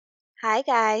Hi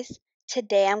guys!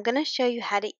 Today I'm going to show you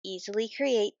how to easily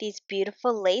create these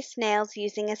beautiful lace nails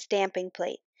using a stamping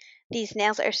plate. These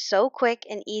nails are so quick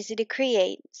and easy to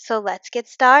create, so let's get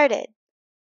started.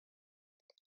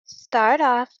 Start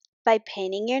off by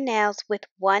painting your nails with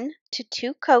 1 to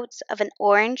 2 coats of an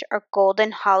orange or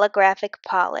golden holographic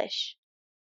polish.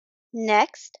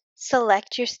 Next,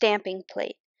 select your stamping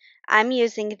plate. I'm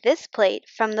using this plate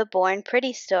from the Born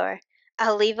Pretty store.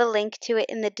 I'll leave a link to it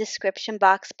in the description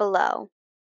box below.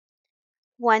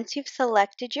 Once you've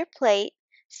selected your plate,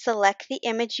 select the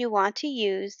image you want to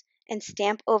use and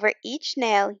stamp over each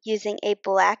nail using a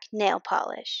black nail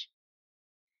polish.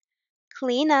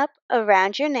 Clean up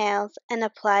around your nails and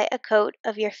apply a coat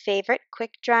of your favorite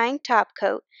quick-drying top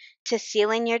coat to seal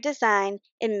in your design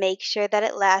and make sure that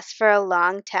it lasts for a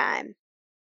long time.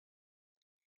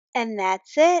 And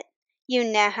that's it! You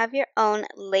now have your own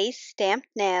lace-stamped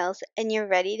nails and you're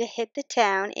ready to hit the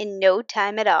town in no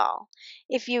time at all.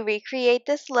 If you recreate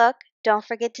this look, don't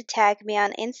forget to tag me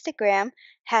on Instagram,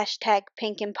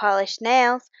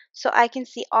 #pinkandpolishednails, so I can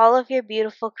see all of your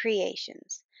beautiful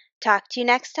creations. Talk to you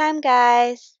next time,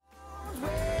 guys!